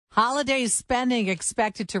Holiday spending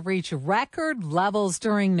expected to reach record levels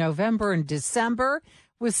during November and December,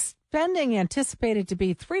 with spending anticipated to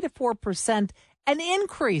be 3 to 4%, an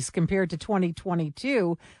increase compared to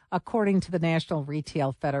 2022, according to the National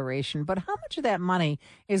Retail Federation. But how much of that money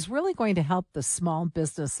is really going to help the small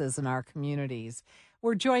businesses in our communities?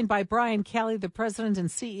 We're joined by Brian Calley, the president and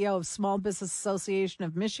CEO of Small Business Association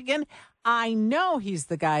of Michigan. I know he's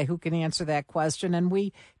the guy who can answer that question. And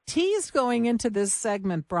we teased going into this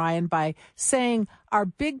segment, Brian, by saying our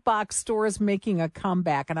big box stores making a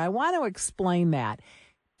comeback. And I want to explain that.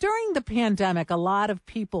 During the pandemic, a lot of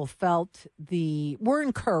people were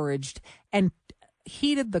encouraged and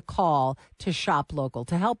heeded the call to shop local,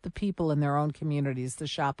 to help the people in their own communities, the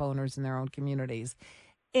shop owners in their own communities.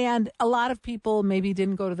 And a lot of people maybe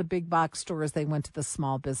didn't go to the big box stores. They went to the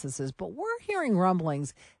small businesses. But we're hearing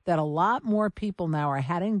rumblings that a lot more people now are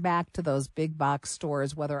heading back to those big box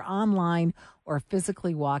stores, whether online or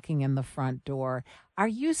physically walking in the front door. Are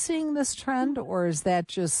you seeing this trend, or is that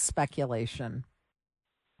just speculation?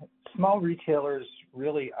 Small retailers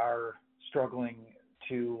really are struggling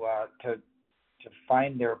to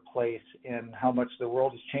find their place in how much the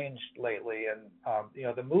world has changed lately. And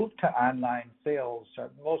the move to online sales, I'd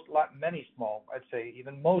say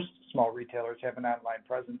even most small retailers have an online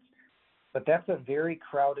presence, but that's a very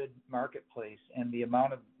crowded marketplace, and the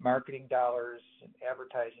amount of marketing dollars and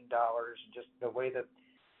advertising dollars, and just the way that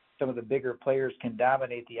some of the bigger players can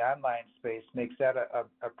dominate the online space makes that a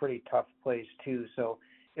pretty tough place too. So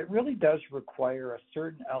it really does require a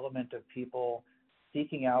certain element of people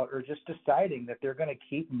seeking out or just deciding that they're going to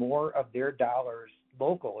keep more of their dollars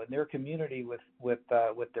local in their community with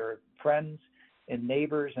their friends and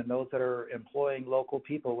neighbors and those that are employing local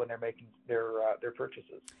people when they're making their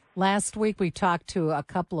purchases. Last week, we talked to a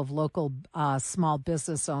couple of local small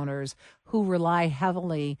business owners who rely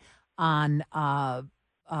heavily on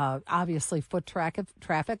obviously foot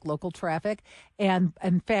traffic, local traffic. And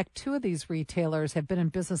in fact, two of these retailers have been in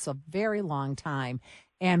business a very long time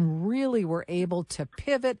and really were able to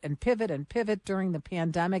pivot during the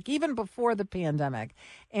pandemic, even before the pandemic.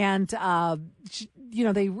 And,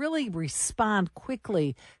 they really respond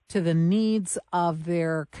quickly to the needs of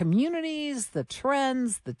their communities, the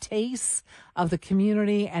trends, the tastes of the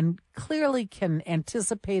community, and clearly can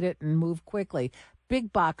anticipate it and move quickly.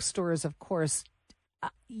 Big box stores, of course,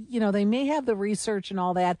 they may have the research and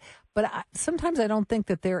all that, but sometimes I don't think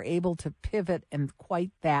that they're able to pivot in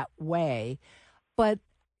quite that way. But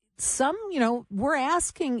we're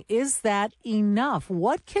asking, is that enough?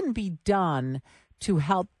 What can be done to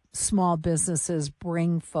help small businesses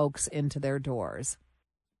bring folks into their doors?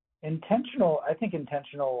 Intentional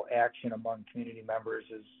action among community members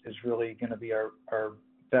is really going to be our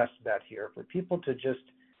best bet here, for people to just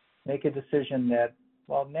make a decision that,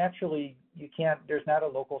 well, naturally there's not a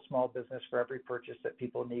local small business for every purchase that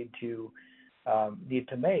people need to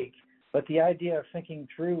make. But the idea of thinking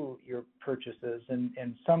through your purchases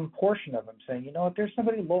and some portion of them saying, you know what, there's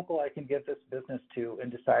somebody local I can give this business to,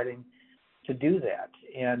 and deciding to do that.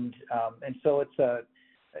 And so it's to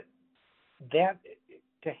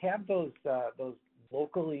have those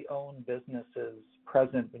locally owned businesses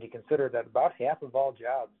present, when you consider that about half of all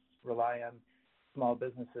jobs rely on small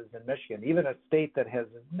businesses in Michigan, even a state that has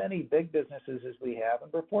as many big businesses as we have,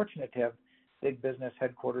 and we're fortunate to have big business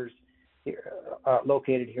headquarters here,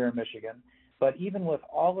 located here in Michigan. But even with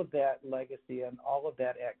all of that legacy and all of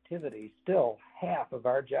that activity, still half of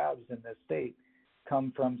our jobs in this state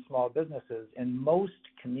come from small businesses. In most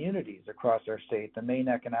communities across our state, the main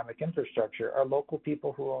economic infrastructure are local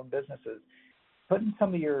people who own businesses. Putting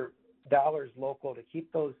some of your dollars local to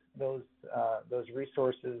keep those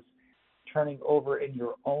resources turning over in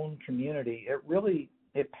your own community,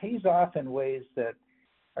 it pays off in ways that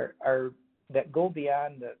that go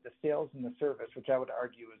beyond the sales and the service, which I would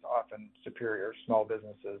argue is often superior. Small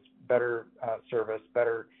businesses, better service,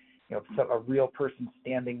 better, a real person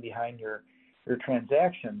standing behind your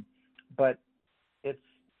transaction. But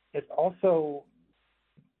it's also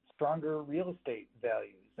stronger real estate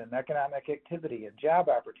values and economic activity and job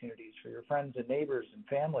opportunities for your friends and neighbors and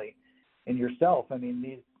family and yourself. I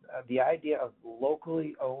mean, the idea of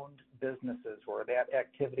locally owned businesses, where that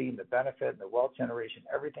activity and the benefit and the wealth generation,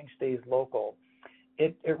 everything stays local,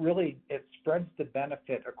 it spreads the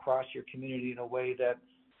benefit across your community in a way that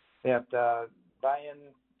buy-in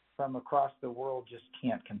from across the world just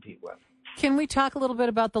can't compete with. Can we talk a little bit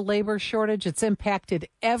about the labor shortage? It's impacted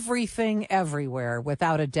everything everywhere,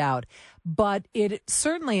 without a doubt, but it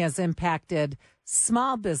certainly has impacted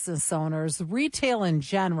small business owners, retail in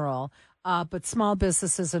general, but small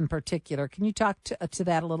businesses in particular. Can you talk to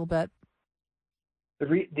that a little bit?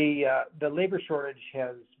 The labor shortage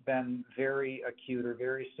has been very acute or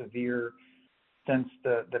very severe since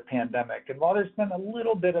the pandemic. And while there's been a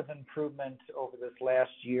little bit of improvement over this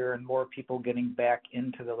last year and more people getting back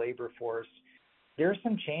into the labor force, there are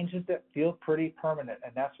some changes that feel pretty permanent.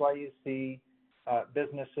 And that's why you see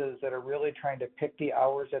businesses that are really trying to pick the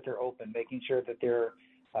hours that they're open, making sure that they're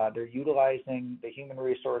utilizing the human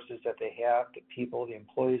resources that they have, the people, the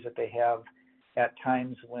employees that they have at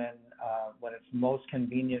times when it's most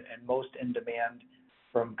convenient and most in demand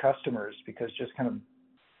from customers, because just kind of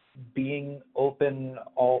being open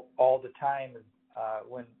all the time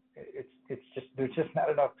when it's just there's just not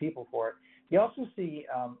enough people for it. You also see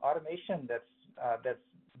automation that's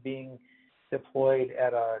being deployed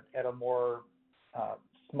at a more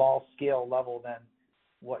small scale level than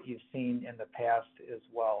what you've seen in the past as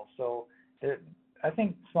well. So I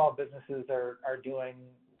think small businesses are doing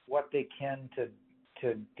what they can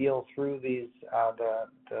to deal through these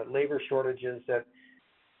the labor shortages that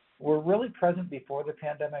were really present before the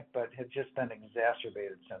pandemic, but have just been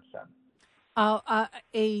exacerbated since then.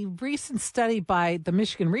 A recent study by the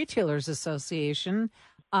Michigan Retailers Association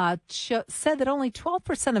said that only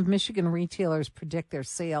 12% of Michigan retailers predict their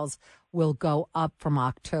sales will go up from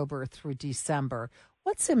October through December.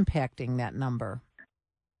 What's impacting that number?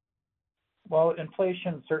 Well,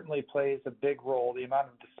 inflation certainly plays a big role. The amount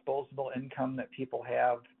of disposable income that people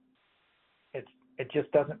have, it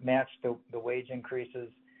just doesn't match the wage increases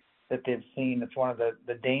that they've seen. It's one of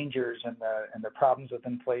the dangers and the problems with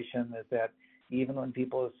inflation is that even when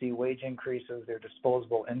people see wage increases, their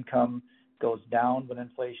disposable income goes down when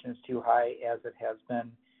inflation is too high, as it has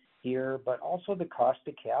been here. But also the cost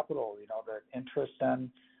of capital. The interest on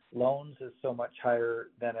loans is so much higher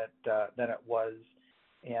than it was,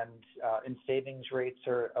 and savings rates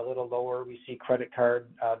are a little lower. We see credit card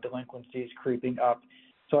delinquencies creeping up.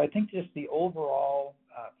 So I think just the overall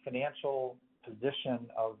financial position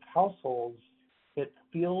of households, it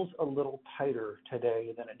feels a little tighter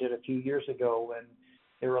today than it did a few years ago when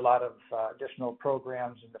there were a lot of additional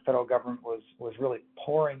programs and the federal government was really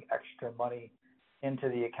pouring extra money into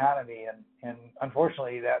the economy. And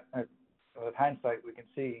unfortunately, that with hindsight, we can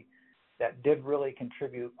see that did really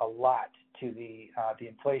contribute a lot to the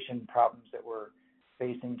inflation problems that we're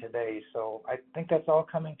facing today. So I think that's all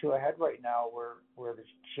coming to a head right now where there's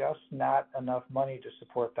just not enough money to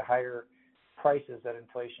support the higher prices that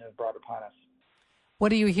inflation has brought upon us.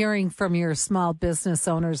 What are you hearing from your small business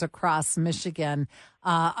owners across Michigan?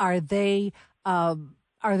 Are they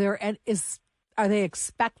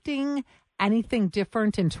expecting anything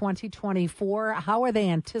different in 2024? How are they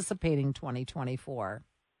anticipating 2024?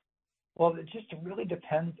 Well, it just really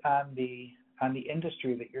depends on the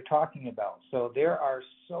industry that you're talking about. So there are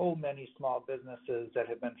so many small businesses that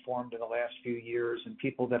have been formed in the last few years, and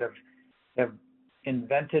people that have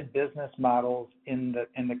invented business models in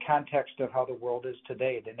the context of how the world is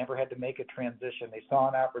today. They never had to make a transition. They saw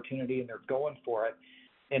an opportunity and they're going for it.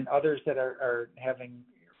 And others that are having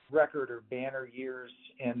record or banner years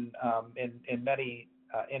in many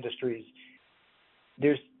industries.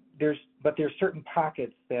 There's certain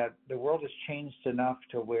pockets that the world has changed enough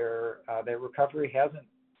to where the recovery hasn't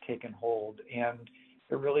taken hold, and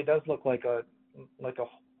it really does look like a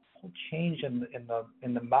whole change in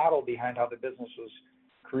the model behind how the business was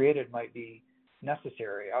created might be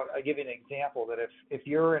necessary. I'll give you an example that if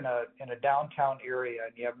you're in a downtown area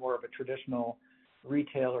and you have more of a traditional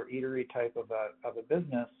retail or eatery type of a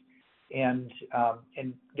business, and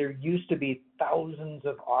there used to be thousands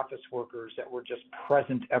of office workers that were just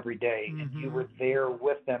present every day, mm-hmm. and you were there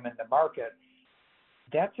with them in the market.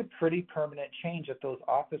 That's a pretty permanent change if those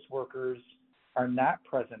office workers are not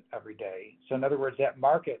present every day. So in other words, that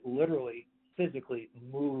market literally, physically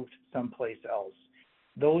moved someplace else.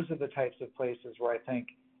 Those are the types of places where I think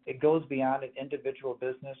it goes beyond an individual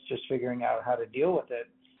business just figuring out how to deal with it.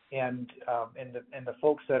 And the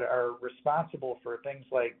folks that are responsible for things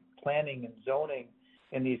like planning and zoning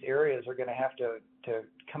in these areas are going to have to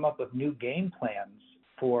come up with new game plans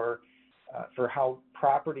for how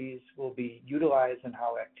properties will be utilized and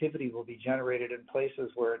how activity will be generated in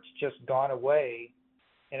places where it's just gone away,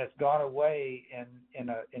 and it's gone away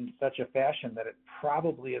in such a fashion that it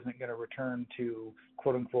probably isn't going to return to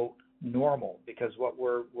quote unquote normal, because what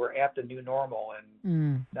we're at the new normal,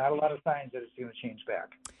 and not a lot of signs that it's going to change back.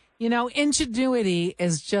 You know, ingenuity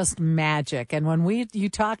is just magic. And when you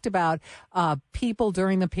talked about people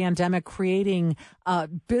during the pandemic creating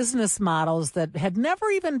business models that had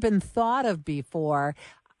never even been thought of before,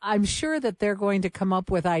 I'm sure that they're going to come up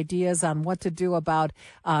with ideas on what to do about,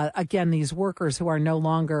 again, these workers who are no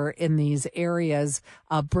longer in these areas,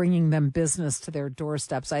 bringing them business to their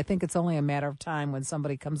doorsteps. I think it's only a matter of time when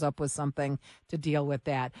somebody comes up with something to deal with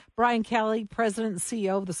that. Brian Calley, President and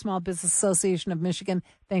CEO of the Small Business Association of Michigan,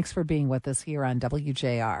 thanks for being with us here on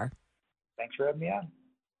WJR. Thanks for having me on.